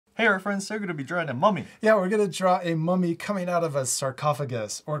Hey, our friends, they're going to be drawing a mummy. Yeah, we're going to draw a mummy coming out of a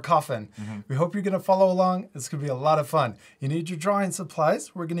sarcophagus or coffin. We hope you're going to follow along. It's going to be a lot of fun. You need your drawing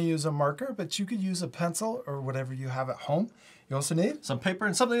supplies. We're going to use a marker, but you could use a pencil or whatever you have at home. You also need some paper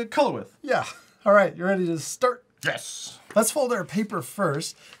and something to color with. Yeah. All right, you ready to start? Yes. Let's fold our paper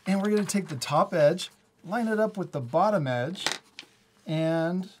first, and we're going to take the top edge, line it up with the bottom edge,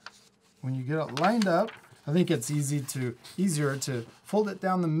 and when you get it lined up, I think it's easier to fold it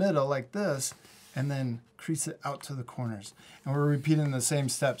down the middle like this and then crease it out to the corners. And we're repeating the same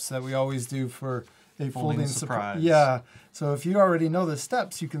steps that we always do for a folding surprise. Yeah, so if you already know the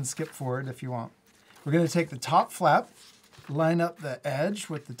steps, you can skip forward if you want. We're going to take the top flap, line up the edge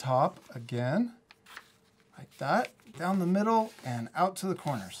with the top again, like that, down the middle and out to the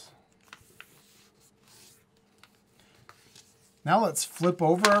corners. Now let's flip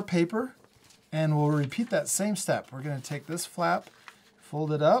over our paper and we'll repeat that same step. We're going to take this flap,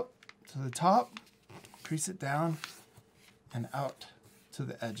 fold it up to the top, crease it down, and out to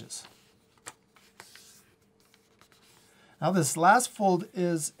the edges. Now this last fold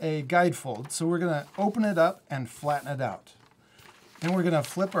is a guide fold, so we're going to open it up and flatten it out. And we're going to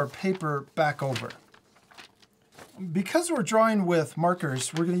flip our paper back over. Because we're drawing with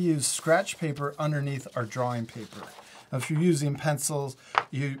markers, we're going to use scratch paper underneath our drawing paper. Now, if you're using pencils,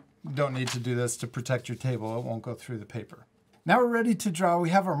 you don't need to do this to protect your table. It won't go through the paper. Now we're ready to draw. We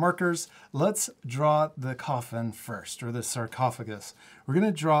have our markers. Let's draw the coffin first, or the sarcophagus. We're going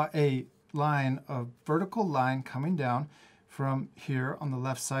to draw a line, a vertical line coming down from here on the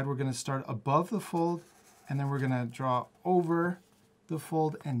left side. We're going to start above the fold, and then we're going to draw over the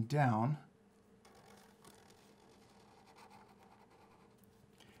fold and down.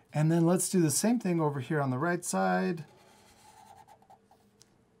 And then let's do the same thing over here on the right side.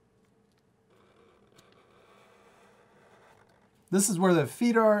 This is where the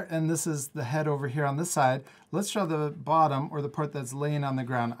feet are, and this is the head over here on this side. Let's draw the bottom, or the part that's laying on the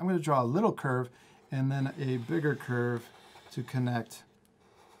ground. I'm going to draw a little curve and then a bigger curve to connect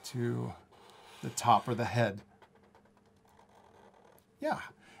to the top or the head. Yeah.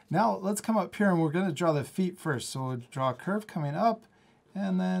 Now let's come up here and we're going to draw the feet first. So we'll draw a curve coming up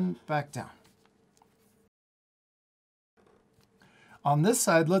and then back down. On this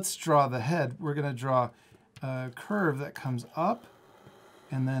side, let's draw the head. We're going to draw a curve that comes up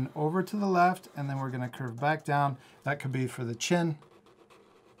and then over to the left, and then we're going to curve back down. That could be for the chin.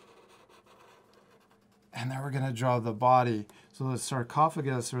 And then we're going to draw the body. So the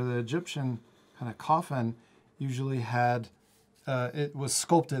sarcophagus, or the Egyptian kind of coffin, usually had, it was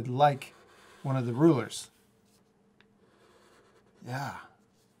sculpted like one of the rulers. Yeah.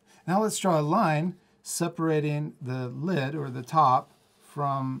 Now let's draw a line separating the lid, or the top,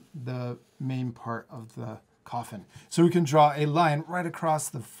 from the main part of the coffin. So we can draw a line right across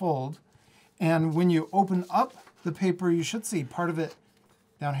the fold. And when you open up the paper, you should see part of it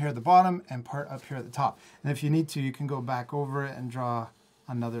down here at the bottom and part up here at the top. And if you need to, you can go back over it and draw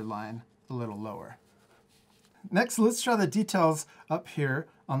another line a little lower. Next, let's draw the details up here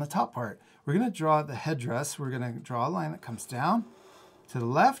on the top part. We're going to draw the headdress. We're going to draw a line that comes down to the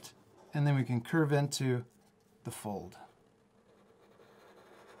left, and then we can curve into the fold.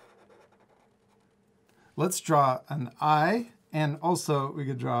 Let's draw an eye, and also we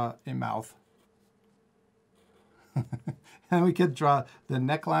could draw a mouth. And we could draw the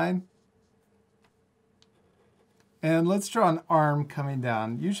neckline. And let's draw an arm coming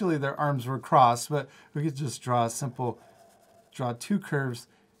down. Usually their arms were crossed, but we could just draw a simple, draw two curves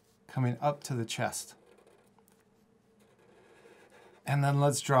coming up to the chest. And then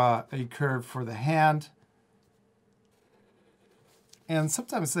let's draw a curve for the hand. And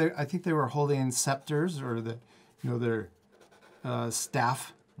sometimes I think they were holding scepters, or their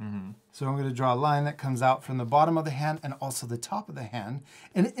staff. So I'm going to draw a line that comes out from the bottom of the hand and also the top of the hand.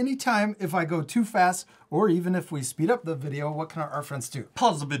 And anytime if I go too fast, or even if we speed up the video, what can our friends do?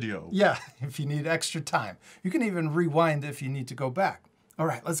 Pause the video. Yeah, if you need extra time. You can even rewind if you need to go back. All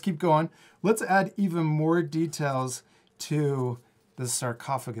right, let's keep going. Let's add even more details to the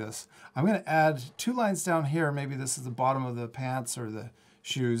sarcophagus. I'm going to add two lines down here. Maybe this is the bottom of the pants or the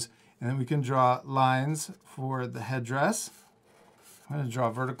shoes. And then we can draw lines for the headdress. I'm going to draw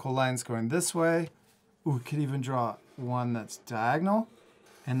vertical lines going this way. Ooh, we could even draw one that's diagonal.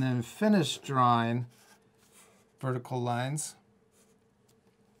 And then finish drawing vertical lines.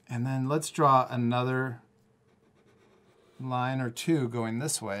 And then let's draw another line or two going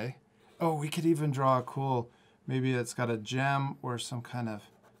this way. Oh, we could even draw a cool, maybe it's got a gem or some kind of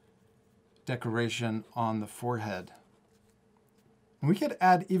decoration on the forehead. And we could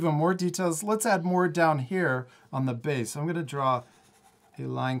add even more details. Let's add more down here on the base. I'm going to draw a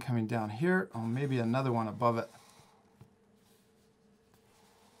line coming down here, or maybe another one above it.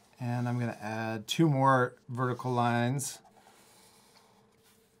 And I'm going to add 2 more vertical lines.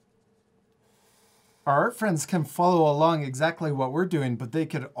 Our art friends can follow along exactly what we're doing, but they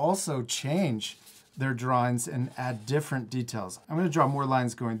could also change their drawings and add different details. I'm going to draw more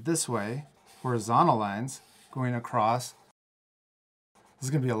lines going this way, horizontal lines going across. This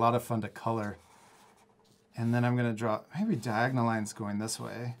is going to be a lot of fun to color. And then I'm going to draw maybe diagonal lines going this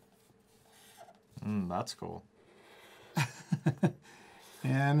way. That's cool.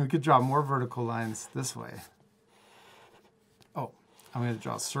 And we could draw more vertical lines this way. Oh, I'm going to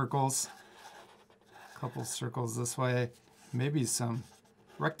draw circles. A couple circles this way. Maybe some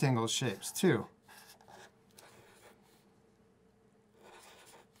rectangle shapes too.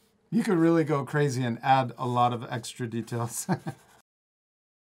 You could really go crazy and add a lot of extra details.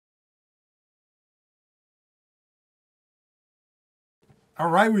 All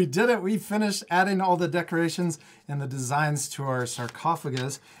right, we did it. We finished adding all the decorations and the designs to our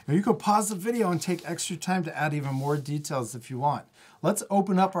sarcophagus. And you could pause the video and take extra time to add even more details if you want. Let's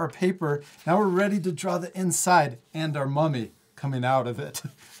open up our paper. Now we're ready to draw the inside and our mummy coming out of it.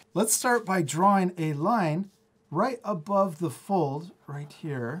 Let's start by drawing a line right above the fold right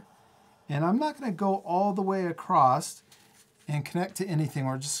here. And I'm not going to go all the way across and connect to anything.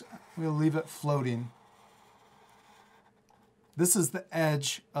 We'll leave it floating. This is the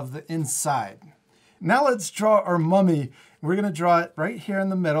edge of the inside. Now let's draw our mummy. We're going to draw it right here in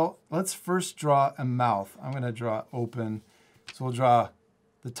the middle. Let's first draw a mouth. I'm going to draw it open. So we'll draw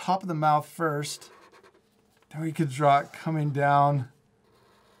the top of the mouth first. Then we could draw it coming down.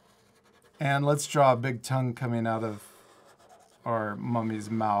 And let's draw a big tongue coming out of our mummy's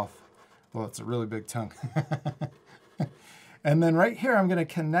mouth. Well, it's a really big tongue. And then right here, I'm going to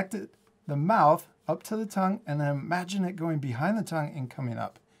connect the mouth up to the tongue, and then imagine it going behind the tongue and coming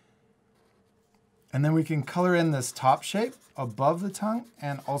up. And then we can color in this top shape above the tongue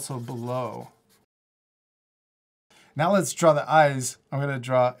and also below. Now let's draw the eyes. I'm going to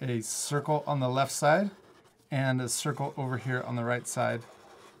draw a circle on the left side and a circle over here on the right side.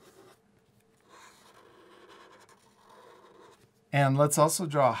 And let's also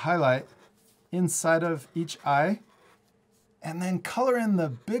draw a highlight inside of each eye. And then color in the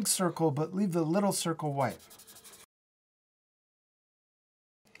big circle, but leave the little circle white.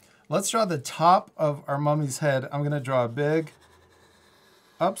 Let's draw the top of our mummy's head. I'm going to draw a big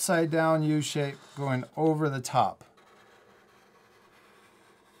upside down U shape going over the top.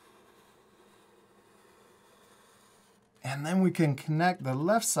 And then we can connect the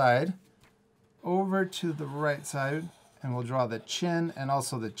left side over to the right side, and we'll draw the chin and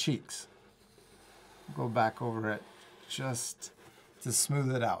also the cheeks. Go back over it just to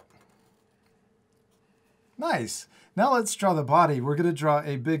smooth it out. Nice. Now let's draw the body. We're going to draw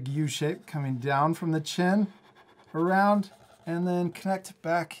a big U shape coming down from the chin, around, and then connect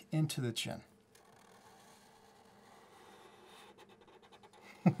back into the chin.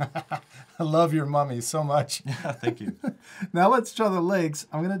 I love your mummy so much. Yeah, thank you. Now let's draw the legs.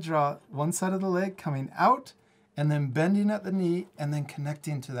 I'm going to draw one side of the leg coming out, and then bending at the knee, and then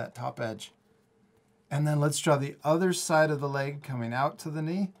connecting to that top edge. And then let's draw the other side of the leg coming out to the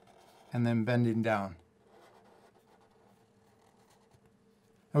knee and then bending down.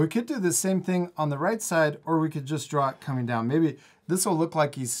 And we could do the same thing on the right side, or we could just draw it coming down. Maybe this will look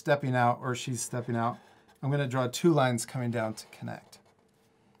like he's stepping out or she's stepping out. I'm going to draw 2 lines coming down to connect.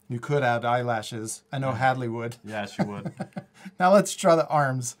 You could add eyelashes. I know Hadley would. Yeah, she would. Now let's draw the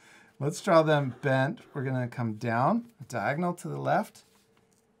arms. Let's draw them bent. We're going to come down, diagonal to the left.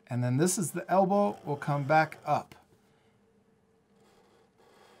 And then this is the elbow, we'll come back up.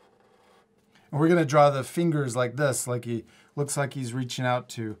 And we're gonna draw the fingers like this, like he looks like he's reaching out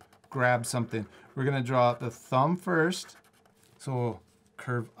to grab something. We're gonna draw the thumb first. So we'll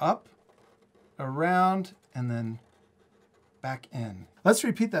curve up, around, and then back in. Let's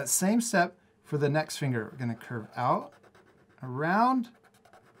repeat that same step for the next finger. We're gonna curve out, around,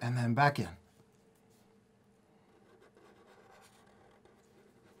 and then back in.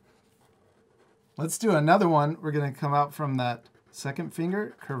 Let's do another one. We're going to come out from that second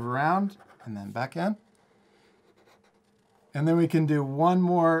finger, curve around, and then back in. And then we can do one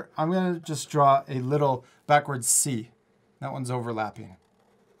more. I'm going to just draw a little backwards C. That one's overlapping.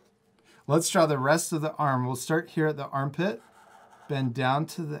 Let's draw the rest of the arm. We'll start here at the armpit, bend down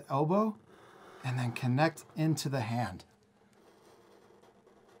to the elbow, and then connect into the hand.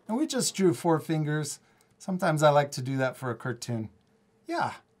 And we just drew 4 fingers. Sometimes I like to do that for a cartoon.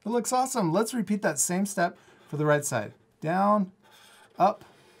 Yeah. It looks awesome. Let's repeat that same step for the right side. Down, up,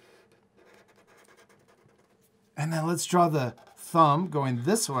 and then let's draw the thumb going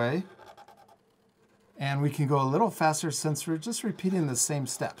this way. And we can go a little faster since we're just repeating the same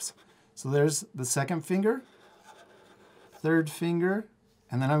steps. So there's the second finger, third finger,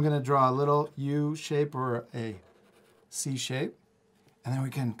 and then I'm going to draw a little U shape or a C shape. And then we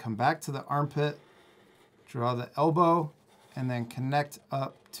can come back to the armpit, draw the elbow, and then connect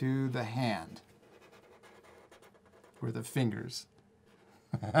up to the hand, or the fingers.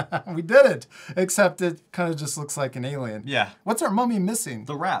 We did it, except it kind of just looks like an alien. Yeah. What's our mummy missing?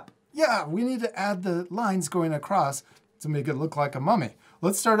 The wrap. Yeah, we need to add the lines going across to make it look like a mummy.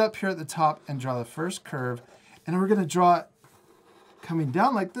 Let's start up here at the top and draw the first curve. And we're going to draw it coming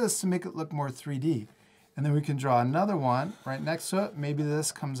down like this to make it look more 3D. And then we can draw another one right next to it. Maybe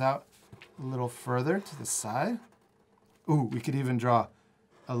this comes out a little further to the side. Ooh, we could even draw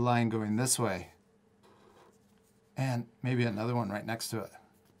a line going this way. And maybe another one right next to it.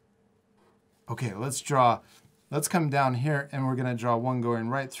 Okay, let's come down here and we're gonna draw one going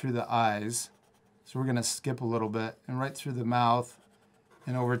right through the eyes. So we're gonna skip a little bit and right through the mouth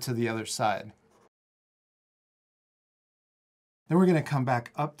and over to the other side. Then we're gonna come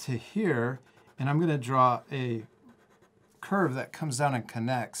back up to here and I'm gonna draw a curve that comes down and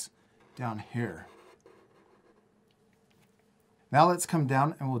connects down here. Now let's come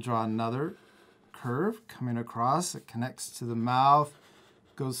down and we'll draw another curve coming across. It connects to the mouth,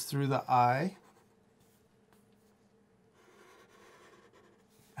 goes through the eye.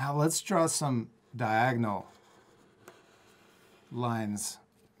 Now let's draw some diagonal lines.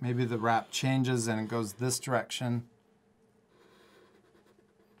 Maybe the wrap changes and it goes this direction.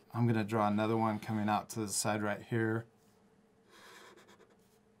 I'm going to draw another one coming out to the side right here.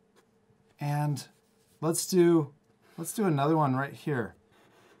 And let's do another one right here,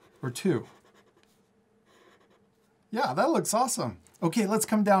 or two. Yeah, that looks awesome. Okay, let's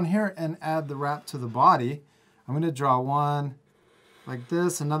come down here and add the wrap to the body. I'm going to draw one like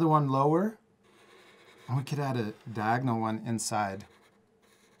this, another one lower, and we could add a diagonal one inside.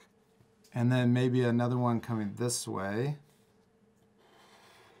 And then maybe another one coming this way.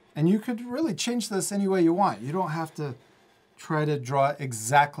 And you could really change this any way you want. You don't have to try to draw it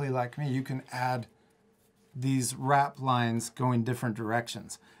exactly like me. You can add these wrap lines going different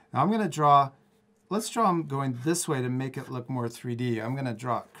directions. Now I'm going to draw, let's draw them going this way to make it look more 3D. I'm going to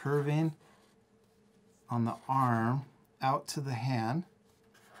draw it curving on the arm out to the hand.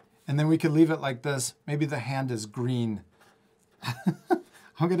 And then we could leave it like this. Maybe the hand is green.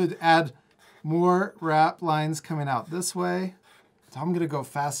 I'm going to add more wrap lines coming out this way. So I'm going to go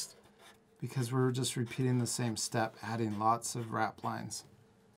fast because we're just repeating the same step, adding lots of wrap lines.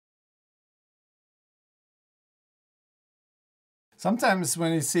 Sometimes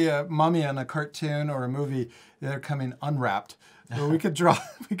when you see a mummy in a cartoon or a movie, they're coming unwrapped. So we could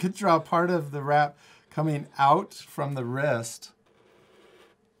draw part of the wrap coming out from the wrist.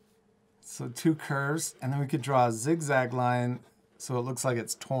 So two curves, and then we could draw a zigzag line so it looks like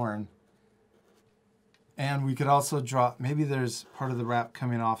it's torn. And we could also draw, maybe there's part of the wrap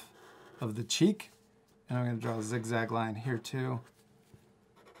coming off of the cheek. And I'm going to draw a zigzag line here too.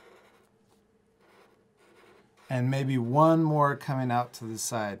 And maybe one more coming out to the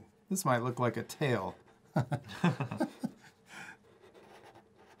side. This might look like a tail.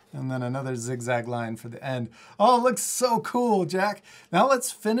 And then another zigzag line for the end. Oh, it looks so cool, Jack. Now let's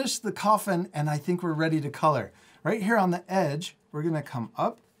finish the coffin, and I think we're ready to color. Right here on the edge, we're gonna come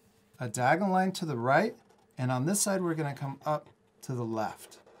up, a diagonal line to the right, and on this side, we're gonna come up to the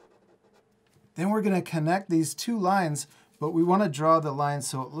left. Then we're gonna connect these two lines, but we wanna draw the line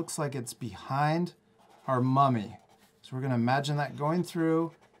so it looks like it's behind our mummy. So we're gonna imagine that going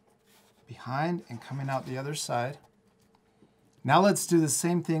through, behind, and coming out the other side. Now let's do the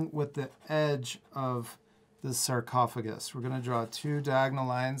same thing with the edge of the sarcophagus. We're going to draw two diagonal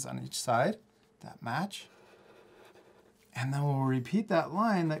lines on each side that match. And then we'll repeat that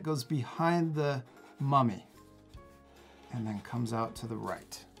line that goes behind the mummy and then comes out to the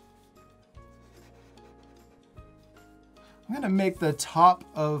right. I'm going to make the top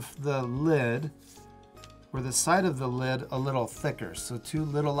of the lid, or the side of the lid, a little thicker. So two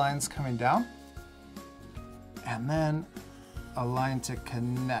little lines coming down. And then a line to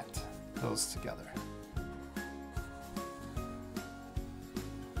connect those together.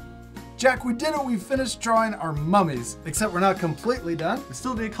 Jack, we did it. We finished drawing our mummies, except we're not completely done. We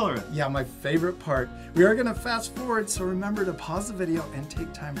still did color it. Yeah, my favorite part. We are gonna fast forward, so remember to pause the video and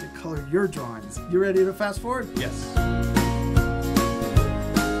take time to color your drawings. You ready to fast forward? Yes.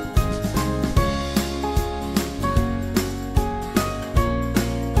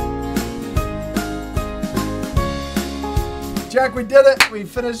 Jack, we did it. We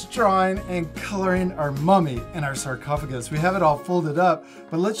finished drawing and coloring our mummy and our sarcophagus. We have it all folded up,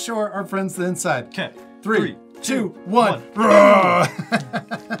 but let's show our friends the inside. Okay. 3, 2, 1.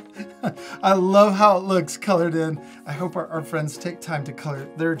 I love how it looks colored in. I hope our friends take time to color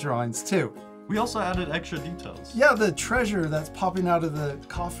their drawings too. We also added extra details. Yeah, the treasure that's popping out of the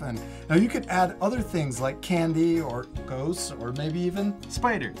coffin. Now you could add other things like candy or ghosts or maybe even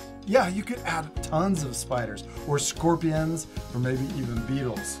spiders. Yeah, you could add tons of spiders or scorpions or maybe even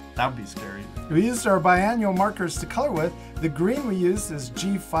beetles. That would be scary. We used our Bianyo markers to color with. The green we used is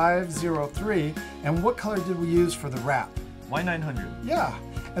G503. And what color did we use for the wrap? Y900. Yeah,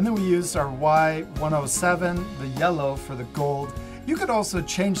 and then we used our Y107, the yellow for the gold. You could also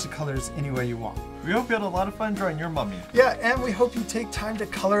change the colors any way you want. We hope you had a lot of fun drawing your mummy. Yeah, and we hope you take time to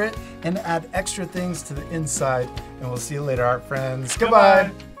color it and add extra things to the inside. And we'll see you later, art friends.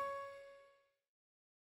 Goodbye.